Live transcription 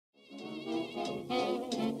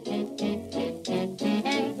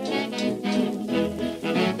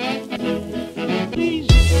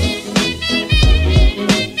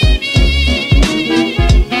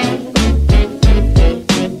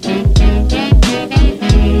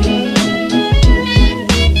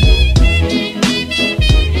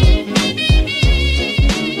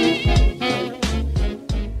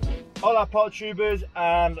pot tubers,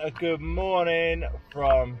 and a good morning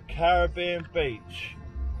from Caribbean Beach.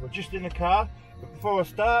 We're just in the car, but before I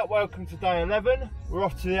start, welcome to day 11. We're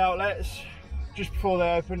off to the outlets just before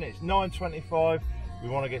they open. It's 9:25. We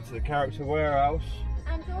want to get to the character warehouse.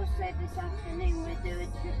 And also this afternoon we're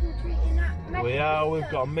doing trick or treating at Mickey's. We are. We've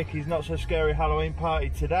got a Mickey's Not So Scary Halloween party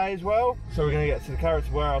today as well. So we're going to get to the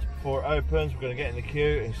character warehouse before it opens. We're going to get in the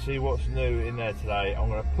queue and see what's new in there today. I'm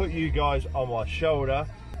going to put you guys on my shoulder,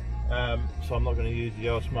 so I'm not going to use the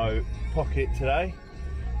Osmo Pocket today.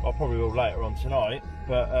 I probably will later on tonight,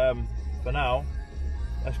 but for now,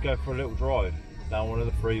 let's go for a little drive down one of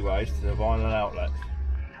the freeways to the Vineland outlets.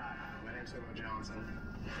 My name's Walt Johnson.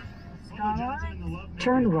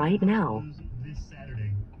 Turn right now. This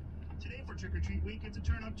Saturday. Today for Trick or Treat Week, it's a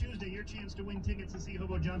Turn Up Tuesday. Your chance to win tickets to see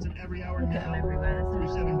Hobo Johnson every hour now through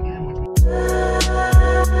 7 p.m.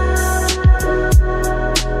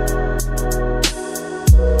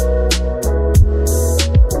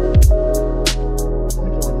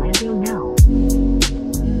 Radio now.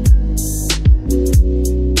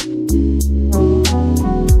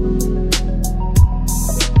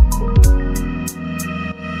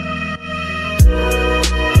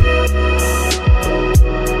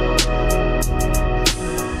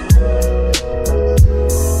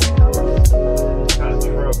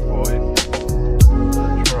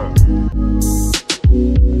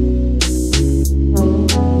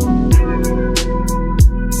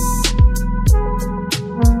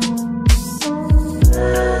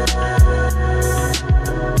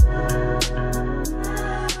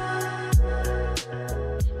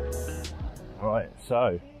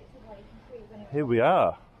 So, here we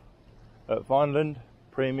are at Vineland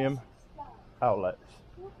Premium Outlets.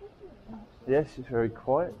 Yes, it's very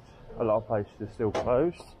quiet. A lot of places are still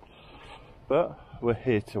closed, but we're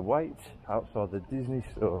here to wait outside the Disney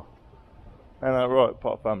store. Ain't that right,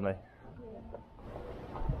 Pot Family?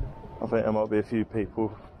 I think there might be a few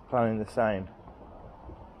people planning the same.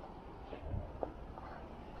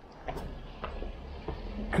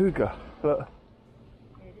 Cougar, look.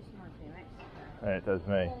 And it does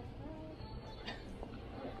me.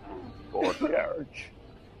 Ford garage.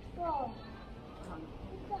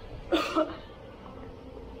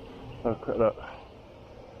 Have a quick look.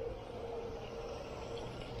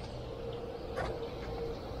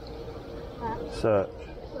 Search.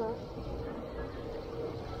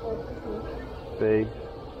 B.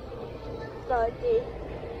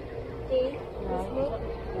 D.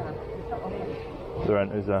 The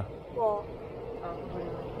rent is there. What?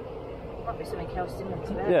 Might be something else similar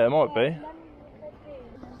to that. Yeah, it might be.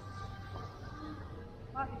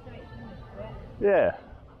 Yeah.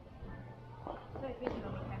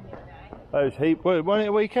 Oh, it's heap. Wasn't it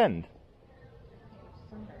a weekend?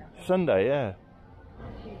 Sunday, yeah.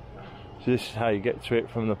 So this is how you get to it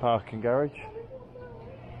from the parking garage.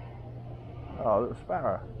 Oh, little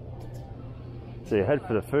sparrow. So you head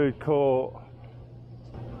for the food court,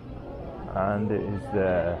 and it is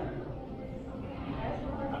there.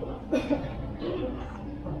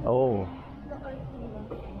 Oh,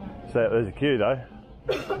 so there's a queue though.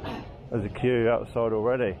 There's a queue outside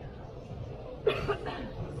already.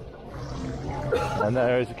 And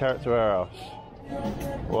there is the character warehouse.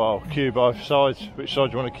 Wow, queue both sides. Which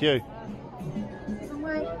side do you want to queue?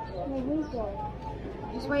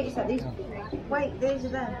 Just wait a sec. Wait, these are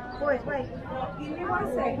them. Boys, wait. You know what I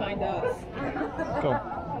say? Behind us. Come on.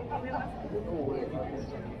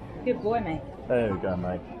 Good boy, mate. There we go,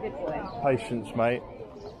 mate. Good boy. Patience, mate.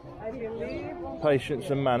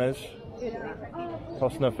 Patience and manners.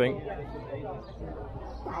 Cost nothing. Yeah,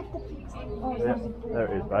 there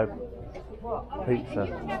it is, babe. Pizza.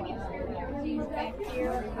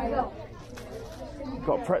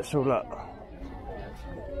 Got a pretzel, look.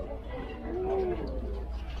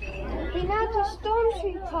 We now have a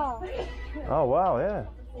stormtrooper. Oh wow, yeah.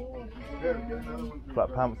 Black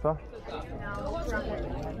Panther.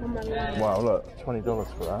 Wow, look, $20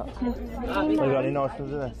 for that. They got any nice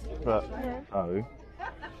ones in there? But oh,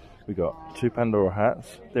 we got 2 Pandora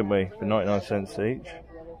hats, didn't we? For 99 cents each.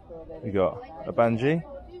 We got a Banshee.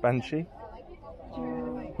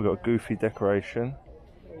 We got a Goofy decoration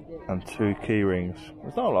and 2 key rings.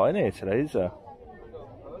 There's not a lot in here today, is there?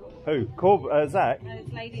 Who? Zach? No,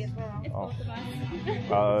 it's lady as well.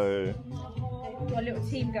 Oh. Got a little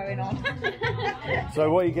team going on. So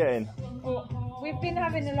what are you getting? Well, we've been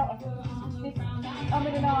having a lot of this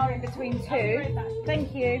with an R in between 2.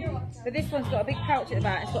 Thank you. But this one's got a big pouch at the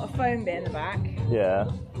back. It's got a foam bit in the back. Yeah.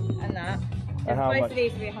 And that. And how both much? of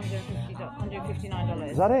these will be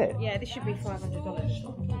 $159. Is that it? Yeah, this should be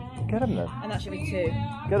 $500. Get them then. And that should be 2.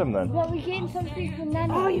 Get them then. Well, we're getting something for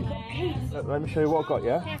Nanny. Oh, you've got a piece. Let me show you what I got,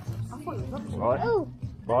 yeah? I Right. Oh,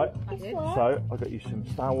 Right. guess what? So I got you some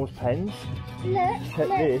Star Wars pens. Look, Check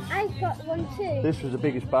this. I've got one too. This was the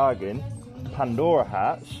biggest bargain. Pandora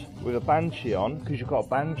hats with a Banshee on, because you've got a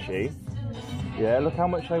Banshee. Yeah, look how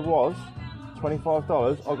much they was.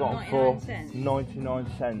 $25. I got them for 99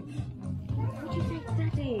 cents. What do you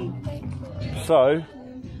think, Daddy? So,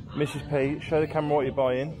 Mrs. P, show the camera what you're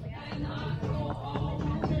buying.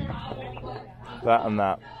 That and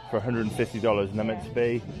that for $150, and they're meant to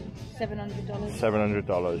be $700.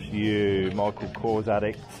 $700. You, Michael Kors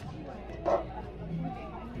addict.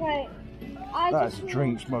 Right. That's a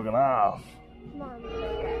drink mug and a half. Mum.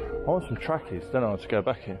 I want some trackies, don't know how to go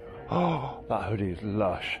back in. Oh, that hoodie is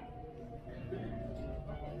lush.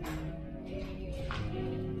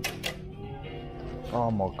 Oh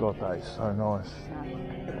my god, that is so nice.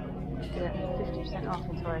 50% off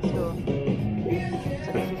into our store. It's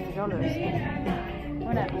like $50.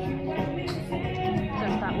 Wasn't it? So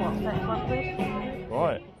it's about what, 31 quid?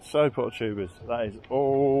 Right, soap or tubers. That is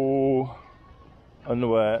all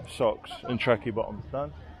underwear, socks and trackie bottoms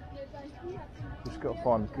done. Just got to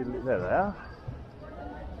find the good there they are.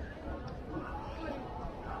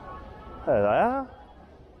 There they are.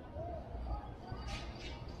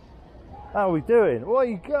 How are we doing? What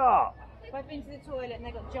you got? I've been to the toilet and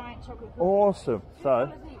they've got giant chocolate cookies. Awesome.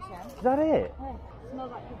 So, is that it? Yeah,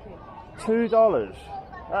 smells like cookies. $2.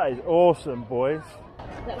 That is awesome, boys. Is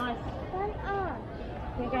that nice? One on.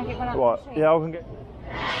 Can you go and get one out Right, of the machine? yeah, I can get.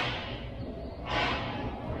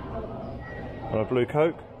 Want a blue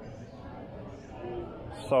Coke?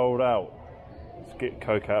 Sold out. Let's get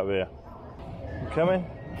Coke out of here. You coming?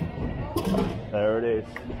 There it is.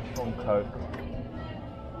 One Coke.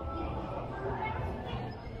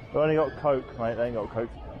 They only got Coke, mate. They ain't got Coke.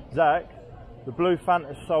 Zach, the blue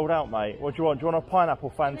Fanta's sold out, mate. What do you want? Do you want a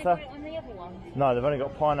pineapple Fanta? Have they got it on the other one? No, they've only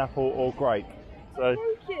got pineapple or grape. So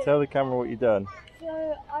Thank you. tell the camera what you've done.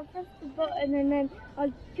 So I pressed the button and then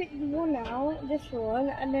I picked one out, this one,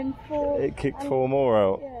 and then four. It kicked 4 more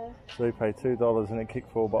out. Yeah. So you paid $2 and it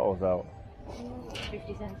kicked 4 bottles out.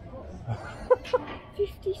 50 cents.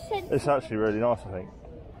 50 cents. It's actually really nice, I think.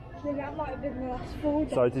 So that might have been the last 4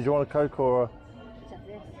 days. So did you want a Coke or a Just have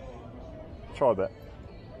this. try bit?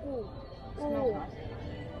 Ooh. Smells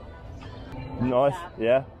Ooh. nice. Nice,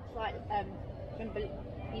 yeah. It's like, remember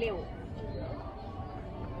Lil?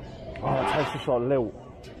 Oh, it tastes just like Lilt.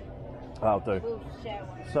 That'll do. We'll share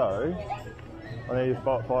one. So, I need to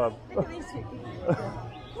buy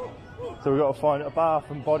So we've got to find a bath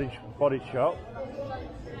and body shop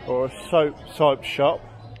or a soap shop.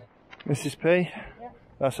 Mrs. P,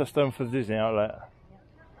 that's us done for the Disney outlet.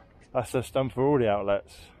 That's us done for all the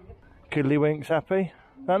outlets. Kiddlywinks happy?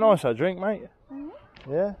 That nice that drink, mate?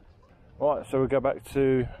 Yeah? Right, so we'll go back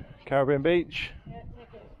to Caribbean Beach. Yeah,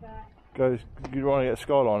 take it back. You want to get a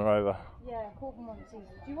Skyliner over? Yeah, Corbin wants these.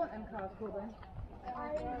 Do you want them cars, Corbin?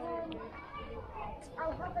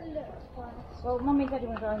 I'll have a look first. Well, Mummy and Daddy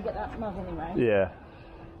want to go and get that mug anyway. Yeah.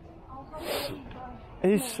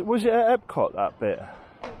 Was it at Epcot, that bit?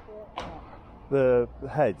 The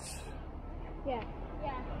heads? Yeah.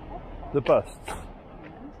 Yeah. The busts?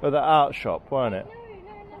 Or the art shop, weren't it?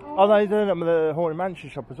 Oh, they did them at the Haunted Mansion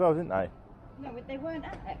shop as well, didn't they? No, but they weren't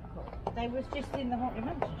at Epcot. They was just in the Haunted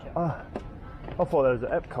Mansion shop. Ah, I thought there was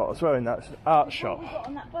at Epcot as well in that art shop. We got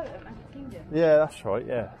on that boat at Magic Kingdom. Yeah, that's right,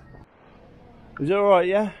 yeah. Is it alright,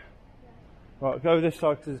 yeah? Right, go this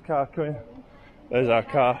side because there's a car coming. There's our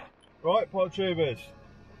car. Right, pot tubers.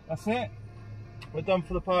 That's it. We're done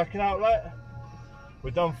for the parking outlet. We're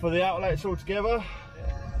done for the outlets altogether.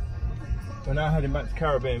 We're now heading back to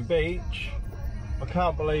Caribbean Beach. I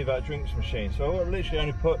can't believe that drinks machine. So I literally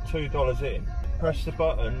only put $2 in. Pressed the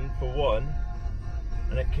button for 1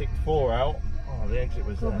 and it kicked 4 out. Oh, the exit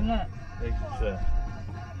was there. The exit's there.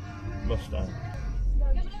 Mustang.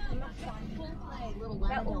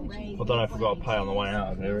 I don't know if we've got to pay on the way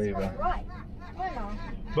out of here either. Right. Well,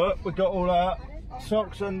 But we got all our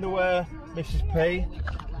socks, underwear, Mrs. P.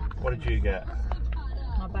 What did you get?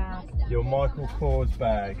 My bag. Your Michael Kors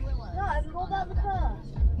bag. no, what about the purse?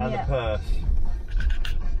 And Yeah. the purse.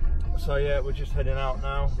 So yeah, we're just heading out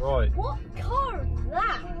now. Right. What car is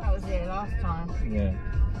that? That was here last time. Yeah.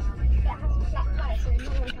 It has a flat tire, so no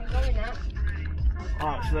one can go in that.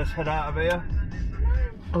 Alright, so let's head out of here.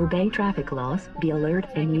 Obey traffic laws, be alert,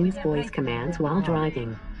 and use voice commands while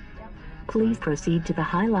driving. Please proceed to the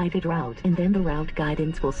highlighted route and then the route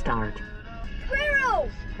guidance will start. Squirrel!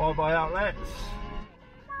 Bye bye outlets.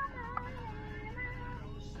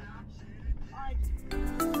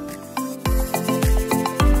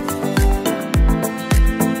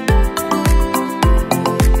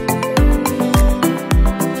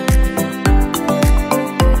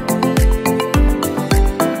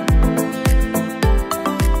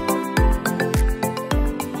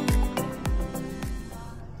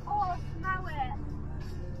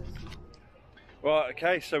 Right,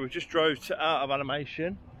 okay, so we just drove to Art of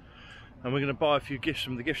Animation and we're going to buy a few gifts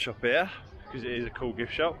from the gift shop here because it is a cool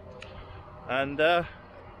gift shop, and do a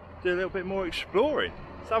little bit more exploring.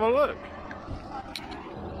 Let's have a look.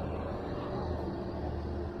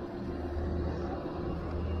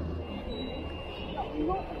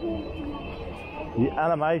 The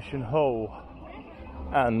animation hall,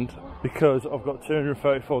 and because I've got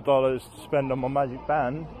 $234 to spend on my magic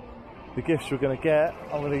band, the gifts we're going to get,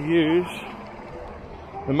 I'm going to use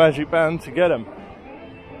the magic band to get them.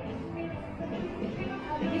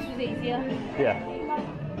 This was easier.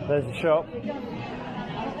 Yeah, there's the shop. Yeah.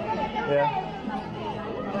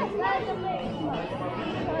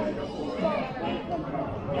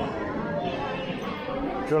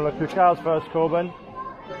 Do you want to look at the cars first, Corbin?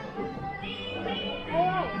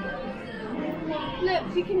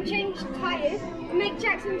 Look, you can change tyres, make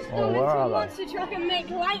Jackson Storm into where a are they? monster truck and make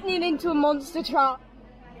Lightning into a monster truck.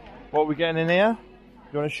 What are we getting in here?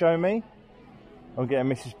 You want to show me? I'm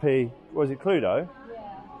getting Mrs. P. Was it Cluedo?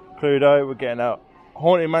 Yeah. Cluedo, we're getting a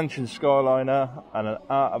Haunted Mansion Skyliner and an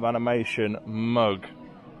Art of Animation mug.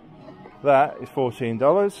 That is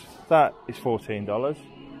 $14. That is $14.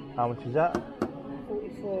 How much is that?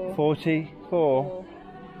 44. 44.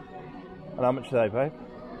 And how much are they, babe?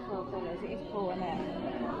 $12. It is cool, isn't it?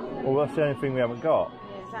 Well, that's the only thing we haven't got.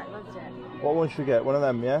 Yeah, Zach loves it. What one should we get? One of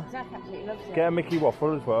them, yeah? Zach absolutely loves it. Get a Mickey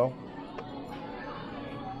waffle as well.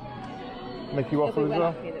 Mickey waffle as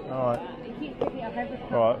well? Alright. He keeps picking up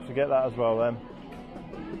everything. Alright, so get that as well then.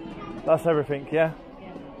 That's everything, yeah?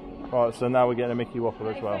 Yeah. Right, so now we're getting a Mickey waffle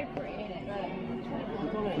as well. It's so pretty,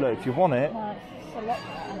 isn't it? Look, if you want it, No, it's a lot for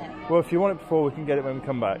that, isn't it? well, if you want it before, we can get it when we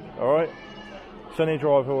come back, alright? Sunny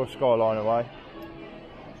Drive or Skyline away.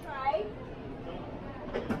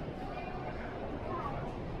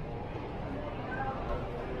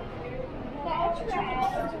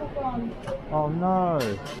 Oh no!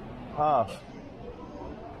 Ah.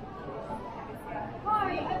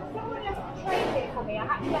 Hi, someone left a tray here for me. I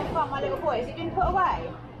had to go and find my little boy. Has it been put away?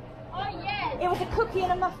 Oh yes. It was a cookie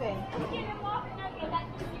and a muffin.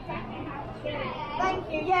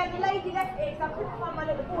 Thank you. Yeah, the lady left it, so I couldn't find my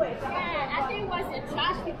little boy. So I think it was the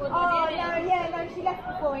trash people. oh, no, she left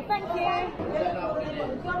it for me. Thank you. The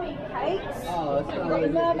little gummy cakes. Oh, that's We've got the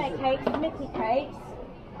mermaid cakes, the Mickey cakes.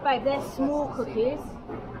 Babe, they're small cookies.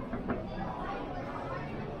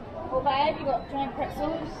 Oh, babe, you got giant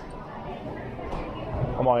pretzels.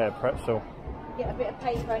 I might get a pretzel. Get a bit of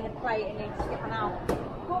paper and a plate and then stick one out.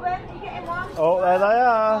 Corbin, you getting one? Oh, there they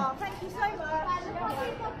are! Oh, thank you so much.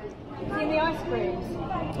 In the ice creams.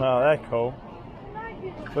 Oh, they're cool.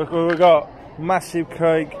 Look what we've got. Massive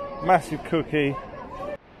cake, massive cookie.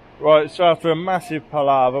 Right, so after a massive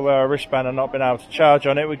palaver where our wristband had not been able to charge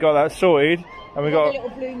on it, we got that sorted. And we got a little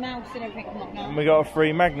blue mouse and everything come up now. and we got a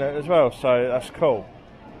free magnet as well, so that's cool.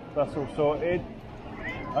 That's all sorted.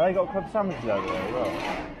 And they got club sandwiches over there as well.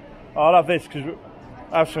 Oh, I'll have this because we'll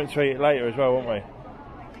have something to eat later as well, won't we?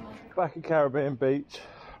 Back at Caribbean Beach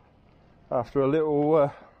after a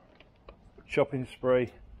little shopping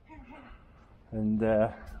spree, and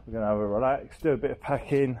we're going to have a relax, do a bit of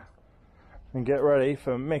packing and get ready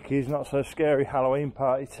for Mickey's Not-So-Scary Halloween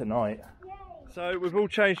party tonight. Yay. So we've all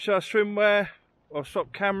changed to our swimwear. I've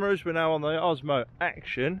stopped cameras, we're now on the Osmo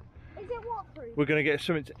Action. Is it waterproof? We're going to get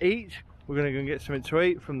something to eat. We're going to go and get something to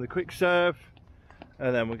eat from the quick serve,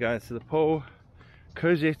 and then we're going to the pool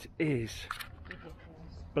because it is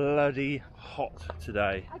bloody hot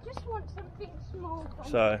today. I just want something small.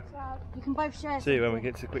 So You can both share. see you when we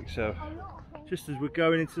get to the quick serve. Just as we're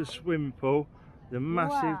going into the swimming pool, the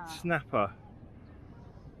massive Wow. snapper.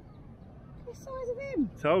 The size of him.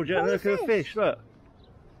 Told you, Oh, look at the fish, look.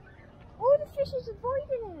 All the fish is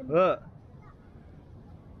avoiding him. Look,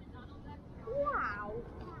 Wow.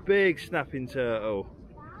 big snapping turtle.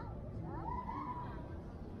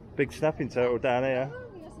 Big snapping turtle down here.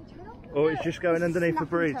 Oh, it's just going underneath the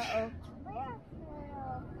bridge.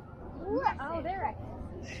 Oh, there.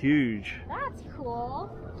 It's huge. That's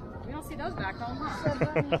cool. We don't see those back home,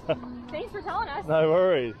 huh? Thanks for telling us. No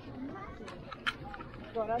worries.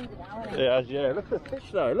 Got under now, isn't it? Yeah, yeah, look at the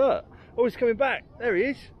fish though, look. Oh, he's coming back. There he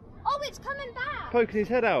is. Oh, it's coming back. Poking his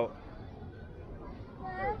head out.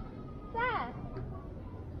 There.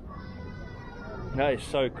 That is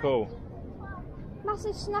so cool.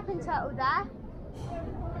 Massive snapping turtle there.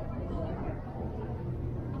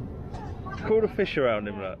 Look at all the fish around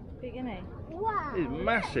him, look. Big, isn't he? Wow. He's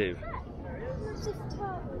massive. Massive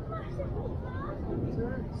turtle. Massive.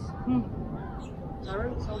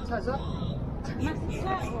 Massive turtle.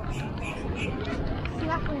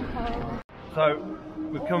 Snapping turtle. So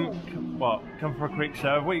we've come for a quick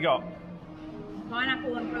serve. What you got?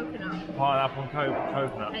 Pineapple and coconut. Pineapple and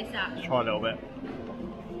coconut. Taste that. Let's try a little bit.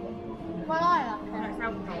 Well, I like That's it.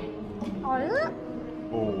 alcohol. Oh, is it?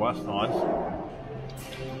 Oh, that's nice.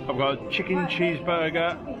 I've got a chicken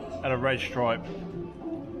cheeseburger and a red stripe.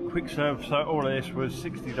 Quick serve, so all of this was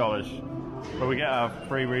 $60. But we get our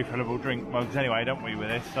free refillable drink mugs anyway, don't we, with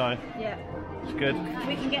this? So Yeah. it's good.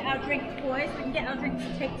 We can get our drinks, boys. We can get our drinks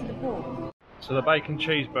to take to the pool. So the bacon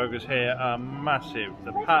cheeseburgers here are massive.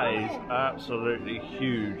 The patties are absolutely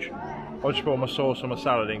huge. I just put my sauce on my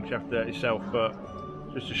salad in because you have to do it yourself, but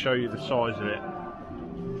just to show you the size of it.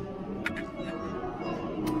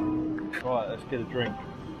 Right, let's get a drink.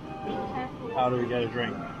 How do we get a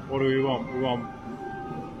drink? What do we want? We want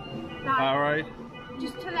Powerade,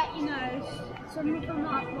 Just to let you know, some of them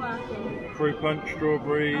aren't working. fruit punch,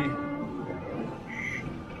 strawberry.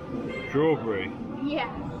 Strawberry. Yeah.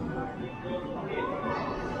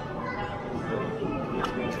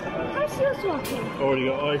 How's yours working? Already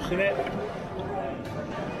got ice in it.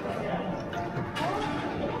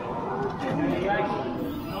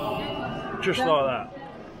 Just like that.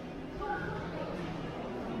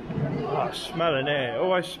 Ah, smelling it. It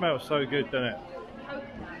always smells so good, doesn't it?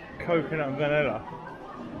 Coconut and vanilla.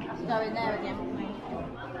 Let's go in there again.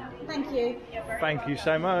 Thank you. Thank you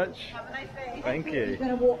so much. Have a nice day. Thank You're you. going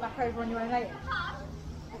to walk back over on your own later.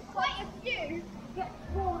 Quite a few. Get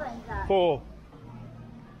 4 then, Dad. 4.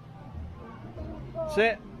 That's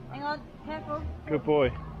it. Hang on, careful. Good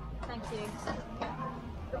boy. Thank you.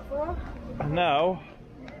 Got 4. And now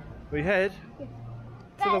we head to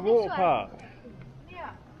There, the this water way. park.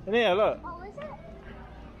 Yeah. And here, look. Oh, is it?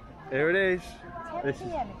 Here it is. 10 This is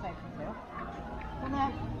p.m. it's open till. Come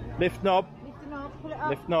there. lift knob. Lift the knob, pull it up.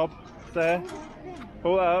 Lift knob. It's there.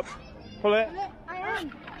 Pull it up. Pull it. Look, I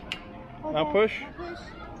am. Now push. Now push.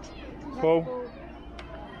 Pull.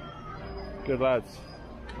 Good lads.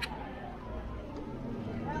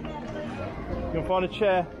 You can find a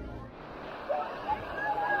chair.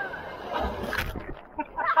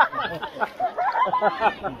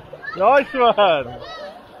 Nice one.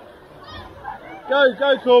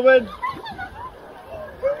 Go, Corbin.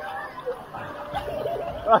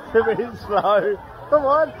 That's a bit slow. Come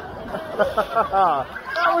on.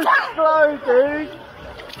 That was slow, dude.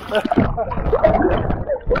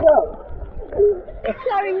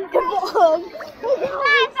 Going to the bottom.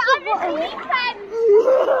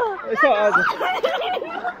 It's not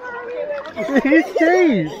He's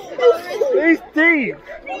deep. He's deep.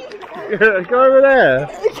 Go over there.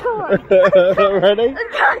 Ready?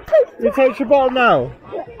 You touch your bottom now.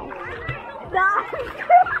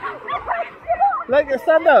 Look,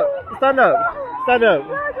 stand up. Stand up. Stand up.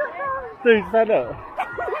 Dude, stand up.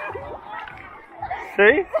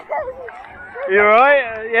 See? You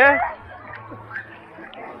alright? Yeah?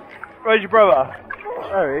 Where's your brother?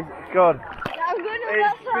 There he is. He's gone. I'm going on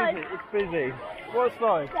that side. It's busy. What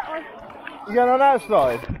slide? That one. You going on that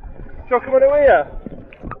slide? Shall I come on it with you?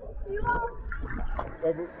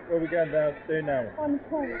 Where are we going down to now? On the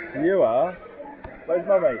corner. You are? Where's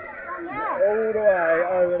Mummy? All the way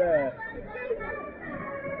over there.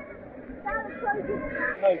 That was so good.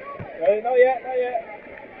 No, wait, not yet, not yet.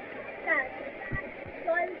 Dad, so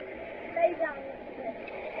I lay down.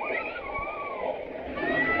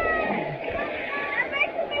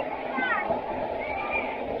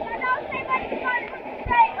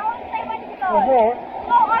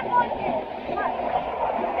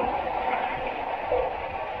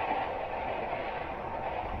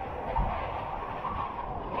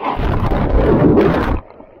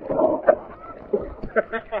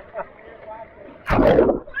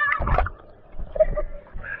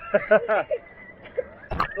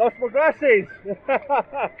 Lost my glasses.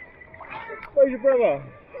 Where's your brother?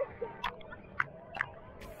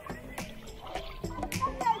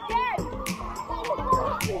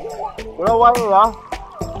 We're all waiting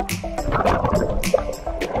here.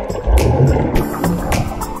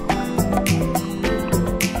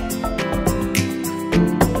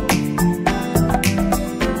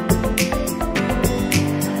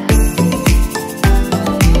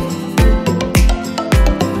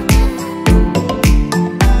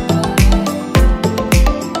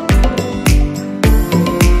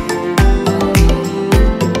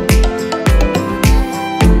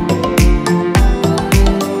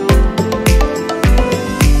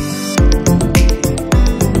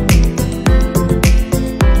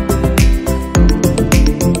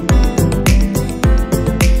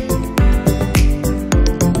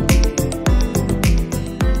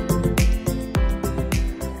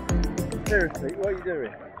 Seriously, what are you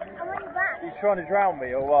doing? I'm on the back. You trying to drown me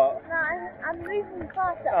or what? No, I'm moving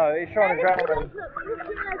faster. Oh, he's trying to drown me.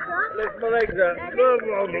 Look, lift my legs up.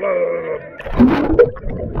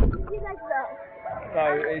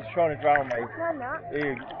 No, he's trying to drown me. No, I'm not. He, If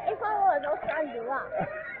I was, I'll try and do that.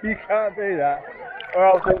 you can't do that, or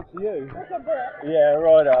I'll do it to you. I can do it. Yeah,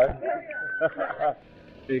 righto.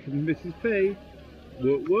 Here comes Mrs. P.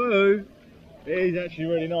 Woo woo. It is actually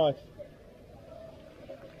really nice.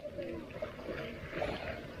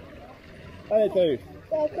 How do you do?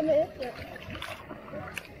 Yeah, come here.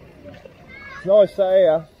 It's nice out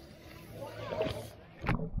here.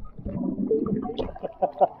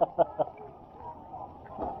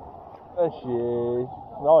 There she is.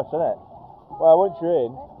 Nice, isn't it? Well, once you're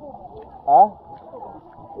in, huh?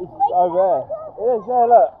 It's over there. It is there,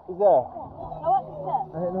 look. It's there. I want to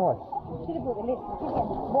sit. Isn't it nice? Should have brought the list. Should have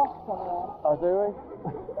got wasp on there. Oh, do we?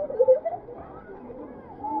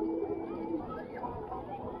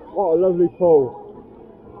 What a lovely pool.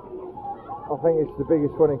 I think it's the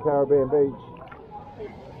biggest one in Caribbean Beach.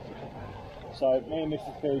 So, me and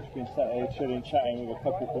Mr. Page have been sat here chilling, chatting with a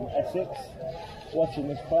couple from Essex, watching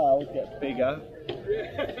this cloud get bigger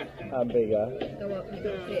and bigger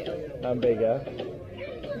and bigger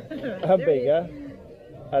and bigger,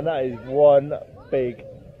 and that is one big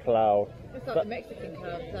cloud. It's like the Mexican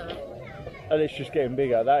cloud, that. And it's just getting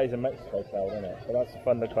bigger. That is a Mexico cloud, isn't it? But that's a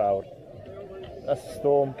thunder cloud. That's the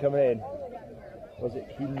storm coming in. Was it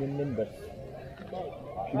cumulonimbus?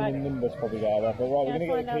 Cumulonimbus probably got that. But right, we're going to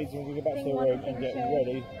get the kids and we're going to go back to the room and get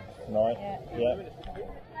ready tonight. Yeah.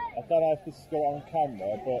 I don't know if this has got it on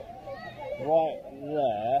camera, but right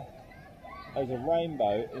there, there's a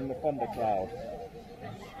rainbow in the thunder cloud.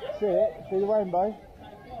 See it? See the rainbow?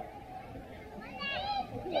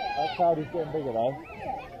 That cloud is getting bigger though.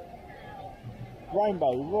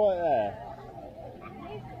 Rainbow right there.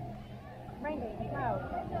 Rainbow cloud.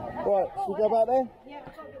 Right, should we go back there? Yeah, I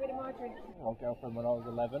can't get rid of my drink. My girlfriend when I was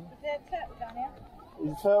 11. Is there a turtle down here?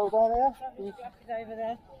 Is a turtle down there? The strap is over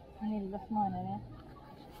there. I nearly lost mine in here.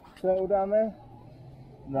 Turtle down there?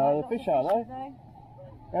 No, the fish out there. No.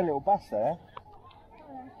 A little bass there.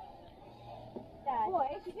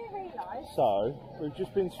 Boys, you do realise? So, we've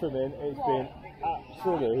just been swimming. It's been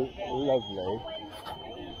absolutely lovely.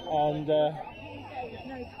 And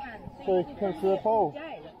so we can come to the pool.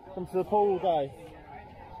 Come to the pool all day.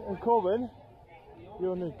 And Corbin,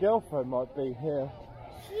 your new girlfriend might be here.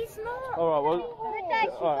 She's not. Alright, well,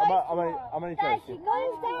 alright, I'm only joking.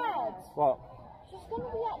 Dad. What? She's going to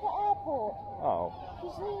be at the airport. Oh.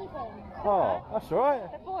 She's leaving. Oh, that's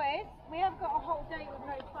alright. The boys, we have got a whole day with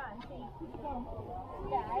no plans. So you could go.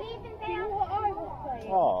 Dad, do you know what I was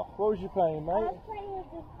playing? Oh, what was you playing, I mate? was playing with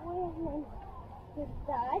this woman with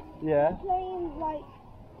Dad. Yeah. Playing like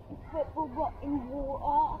football but in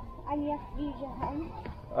water and you have to use your hands.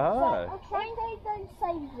 Oh. So if they don't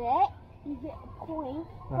save it, you get a point.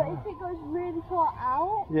 But if it goes really far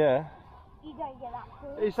out, Yeah. you don't get that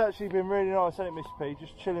point. It's actually been really nice, hasn't it, Miss P?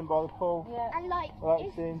 Just chilling by the pool. Yeah. And like,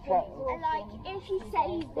 Relaxing, chatting. if you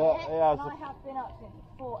save it, Yeah, I have been up since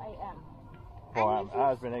 4 AM. Well, it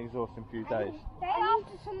has been an exhausting few days. day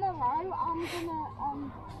after tomorrow,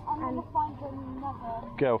 I'm gonna find another.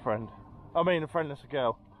 Girlfriend. I mean, a friend that's a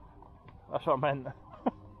girl. That's what I meant.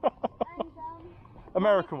 And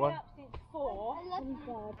American one. Up since 4.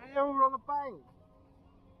 They're all on the bank.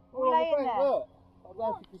 All on laying the bank, there. look. I don't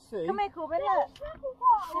know if you can see. Come here, Corbin, look.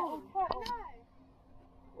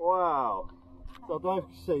 Wow. So I don't know if you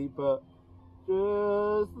can see, but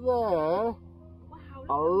just there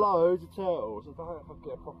are loads of turtles. I don't know if I can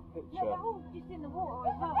get a proper Yeah, picture. they're all just in the water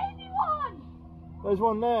as well. There's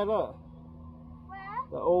one there, look. Where?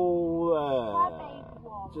 They're all there.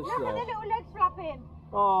 Just Look at there. their little legs flapping.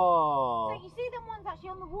 Oh. So you see them ones actually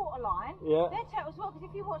on the water line? Yeah. They're turtles as well, because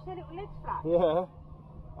if you watch their little legs flap. Yeah.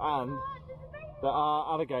 And there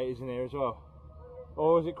are alligators in here as well.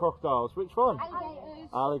 Or is it crocodiles? Which one? Alligators.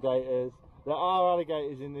 Alligators. There are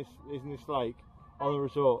alligators in this lake on the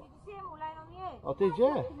resort. Did you see them all laying on the edge? Oh, did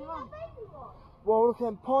you? Well, look at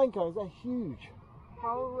them pine cones. They're huge.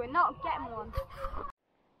 Well, we're not getting one.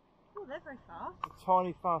 Oh, they're very fast.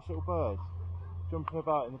 Tiny, fast little birds jumping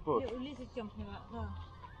about in the bush. Little lizards jumping about as well.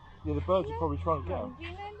 Yeah, the birds are probably trying to get them. Do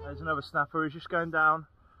you know them? There's another snapper. He's just going down.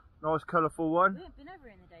 Nice, colourful one. We haven't been over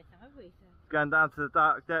in the daytime, have we? So. Going down to the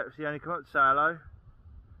dark depths. He only come up to say hello.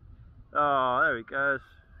 Oh, there he goes.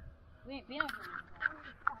 We ain't been over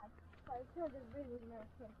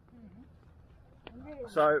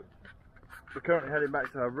So, we're currently heading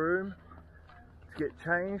back to our room to get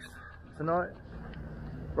changed tonight.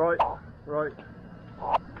 Right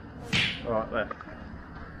there.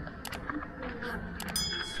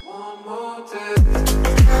 One more day.